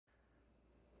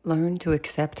Learn to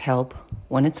accept help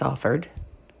when it's offered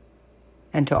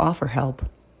and to offer help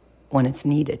when it's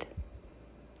needed.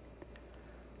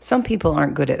 Some people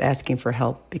aren't good at asking for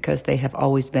help because they have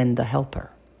always been the helper.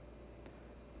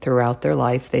 Throughout their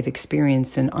life, they've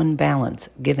experienced an unbalanced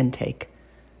give and take,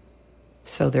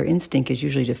 so their instinct is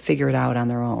usually to figure it out on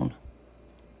their own.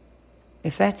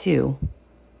 If that's you,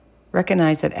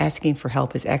 recognize that asking for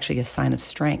help is actually a sign of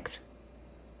strength.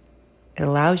 It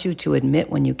allows you to admit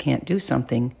when you can't do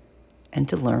something and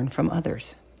to learn from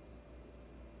others.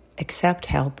 Accept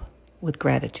help with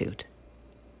gratitude.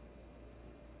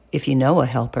 If you know a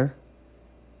helper,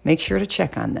 make sure to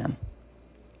check on them.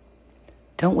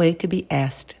 Don't wait to be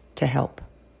asked to help.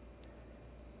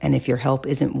 And if your help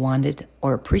isn't wanted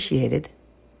or appreciated,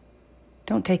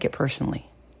 don't take it personally.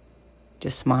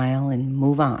 Just smile and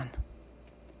move on.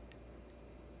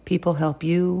 People help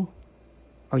you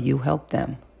or you help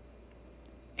them.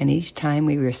 And each time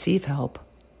we receive help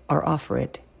or offer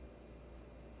it,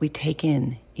 we take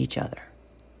in each other.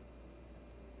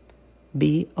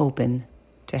 Be open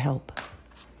to help.